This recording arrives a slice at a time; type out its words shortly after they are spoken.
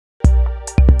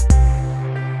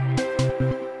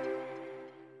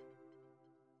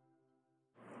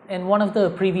In one of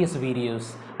the previous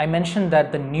videos, I mentioned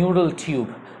that the neural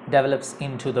tube develops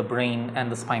into the brain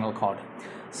and the spinal cord.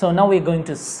 So now we're going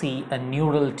to see a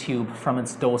neural tube from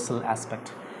its dorsal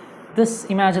aspect.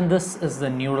 Imagine this is the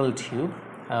neural tube,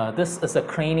 this is the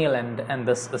cranial end, and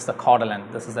this is the caudal end.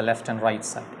 This is the left and right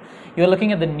side. You're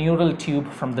looking at the neural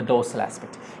tube from the dorsal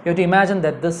aspect. You have to imagine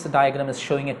that this diagram is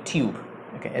showing a tube,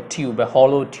 a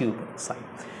hollow tube inside.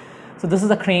 So this is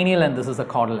the cranial end, this is the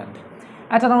caudal end.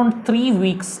 At around 3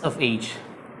 weeks of age,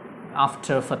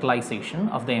 after fertilization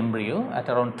of the embryo, at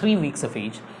around 3 weeks of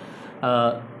age,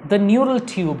 the neural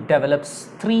tube develops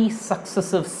 3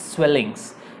 successive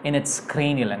swellings in its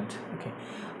cranial end.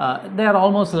 They are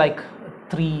almost like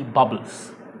 3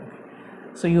 bubbles.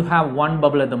 So you have one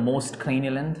bubble at the most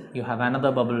cranial end, you have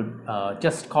another bubble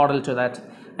just caudal to that,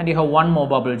 and you have one more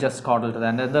bubble just caudal to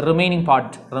that, and the remaining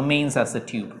part remains as a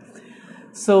tube.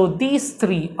 So these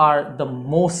 3 are the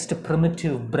most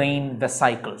primitive brain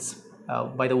vesicles.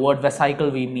 By the word vesicle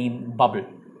we mean bubble.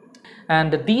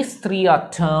 And these 3 are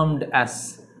termed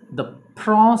as the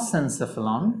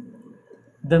prosencephalon,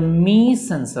 the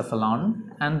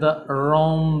mesencephalon, and the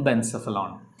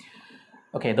rhombencephalon.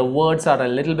 Okay, the words are a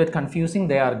little bit confusing.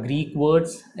 They are Greek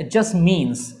words. It just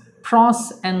means,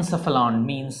 prosencephalon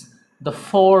means the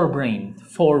forebrain,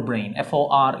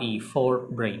 F-O-R-E,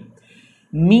 forebrain.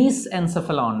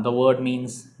 Mesencephalon, the word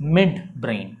means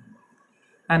midbrain.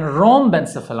 And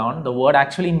rhombencephalon, the word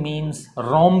actually means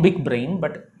rhombic brain,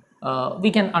 but we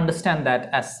can understand that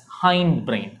as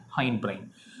hindbrain.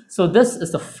 So this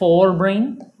is the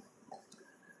forebrain,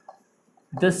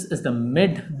 this is the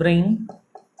midbrain,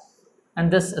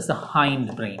 and this is the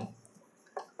hindbrain.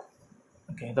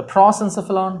 Okay, the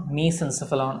prosencephalon,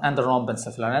 mesencephalon, and the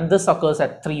rhombencephalon, and this occurs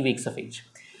at 3 weeks of age.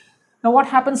 Now what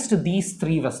happens to these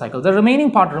 3 vesicles? The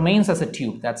remaining part remains as a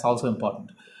tube. That's also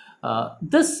important.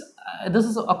 This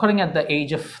is occurring at the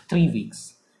age of 3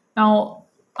 weeks. Now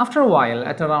after a while,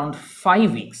 at around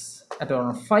 5 weeks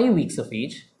of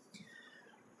age,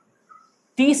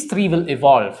 these 3 will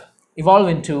evolve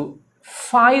into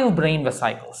 5 brain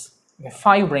vesicles. Okay,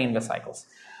 5 brain vesicles.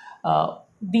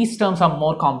 These terms are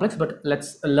more complex, but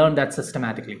let's learn that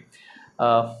systematically.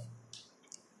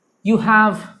 You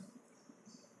have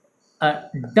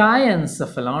a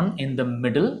diencephalon in the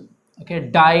middle. Okay,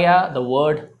 dia, the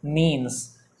word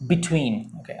means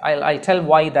between. Okay, I'll tell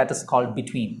why that is called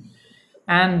between.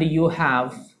 And you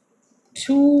have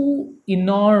 2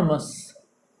 enormous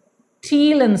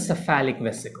telencephalic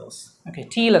vesicles. Okay,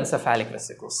 telencephalic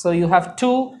vesicles. So you have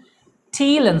 2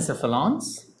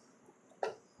 telencephalons.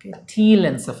 Okay,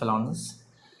 telencephalons,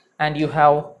 and you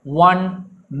have 1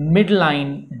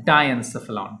 midline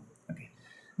diencephalon.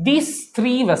 These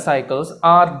 3 vesicles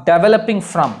are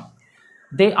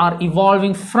they are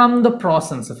evolving from the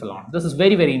prosencephalon. This is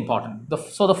very, very important.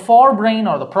 So the forebrain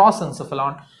or the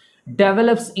prosencephalon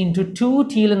develops into 2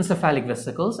 telencephalic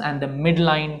vesicles and the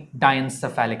midline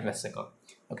diencephalic vesicle.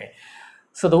 Okay.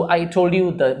 So I told you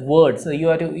the words. So you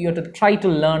have to try to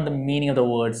learn the meaning of the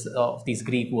words of these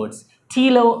Greek words.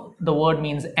 Telo, the word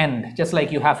means end, just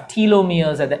like you have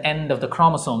telomeres at the end of the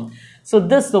chromosome. So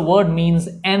the word means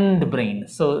end brain.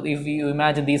 So if you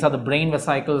imagine these are the brain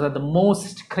vesicles at the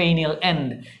most cranial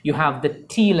end, you have the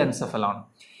telencephalon.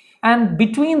 And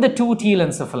between the 2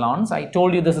 telencephalons, I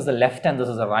told you this is the left and this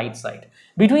is the right side.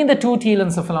 Between the 2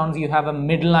 telencephalons, you have a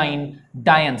midline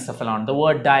diencephalon. The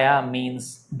word dia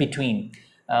means between.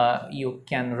 You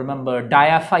can remember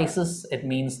diaphysis, it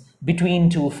means between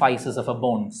 2 physes of a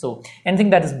bone. So anything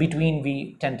that is between,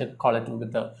 we tend to call it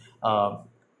with the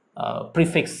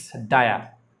prefix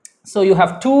dia. So you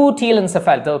have 2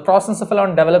 telencephalic. The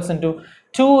prosencephalon develops into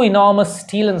 2 enormous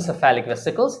telencephalic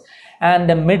vesicles and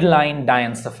a midline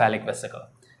diencephalic vesicle.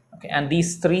 Okay, and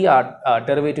these 3 are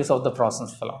derivatives of the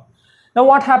prosencephalon. Now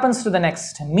what happens to the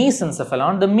next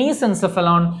mesencephalon? The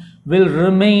mesencephalon will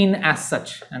remain as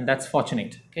such, and that's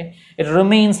fortunate. Okay, it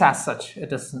remains as such.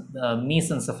 It is the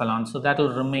mesencephalon, so that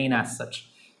will remain as such.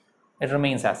 It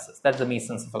remains as such. That's the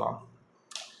mesencephalon.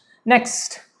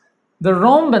 Next, the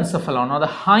rhombencephalon or the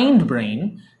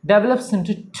hindbrain develops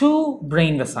into 2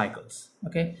 brain vesicles.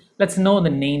 Okay, let's know the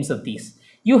names of these.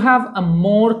 You have a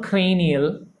more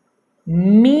cranial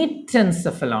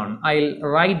metencephalon. I'll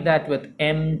write that with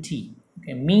MT.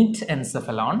 Okay,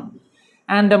 metencephalon,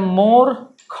 and a more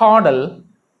caudal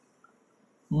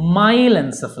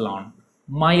myelencephalon.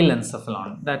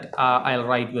 That I'll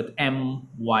write with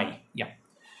MY. Yeah.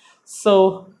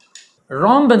 So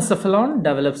rhombencephalon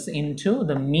develops into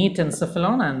the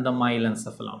metencephalon and the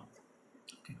myelencephalon.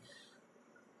 Okay.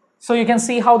 So you can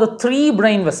see how the 3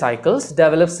 brain vesicles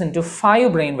develops into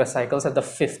 5 brain vesicles at the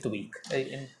 5th week.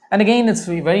 And again, it's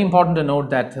very important to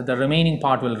note that the remaining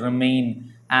part will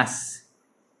remain as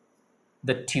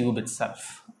the tube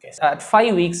itself. Okay. So at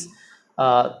 5 weeks,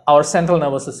 our central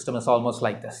nervous system is almost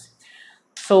like this.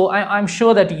 So I'm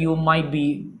sure that you might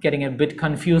be getting a bit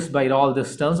confused by all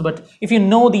these terms, but if you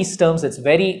know these terms, it's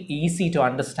very easy to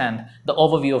understand the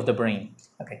overview of the brain.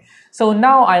 Okay. So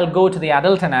now I'll go to the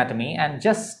adult anatomy and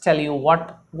just tell you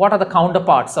what are the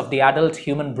counterparts of the adult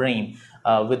human brain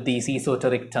with these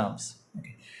esoteric terms.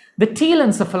 Okay. The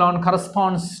telencephalon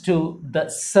corresponds to the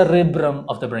cerebrum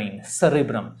of the brain.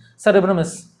 Cerebrum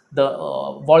is the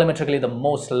volumetrically the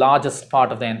most largest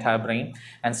part of the entire brain,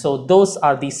 and so those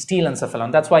are the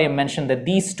telencephalon. That's why I mentioned that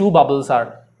these 2 bubbles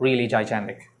are really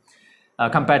gigantic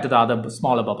compared to the other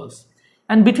smaller bubbles.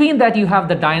 And between that you have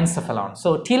the diencephalon.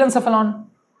 So telencephalon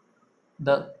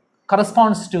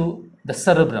corresponds to the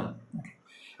cerebrum, okay.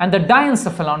 And the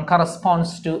diencephalon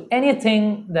corresponds to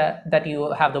anything that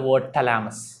you have the word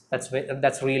thalamus.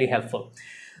 That's really helpful.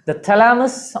 The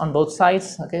thalamus on both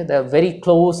sides, okay, they're very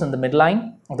close in the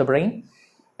midline of the brain,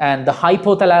 and the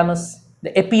hypothalamus,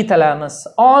 the epithalamus,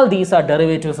 all these are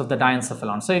derivatives of the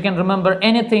diencephalon. So you can remember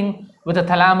anything with a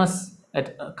thalamus,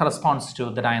 it corresponds to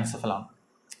the diencephalon.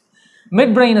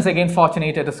 Midbrain is again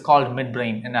fortunate, it is called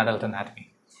midbrain in adult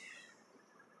anatomy.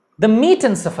 The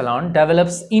metencephalon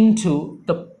develops into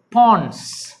the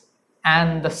pons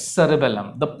and the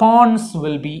cerebellum. The pons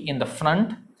will be in the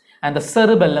front and the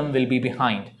cerebellum will be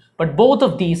behind. But both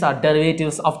of these are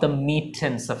derivatives of the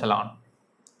metencephalon.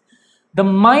 The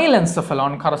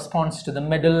myelencephalon corresponds to the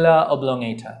medulla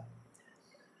oblongata.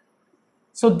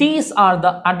 So these are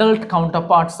the adult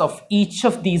counterparts of each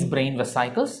of these brain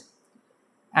vesicles,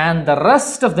 and the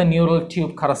rest of the neural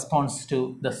tube corresponds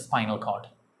to the spinal cord.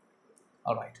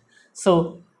 Alright,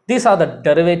 so these are the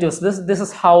derivatives. This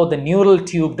is how the neural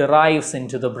tube derives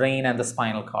into the brain and the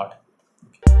spinal cord.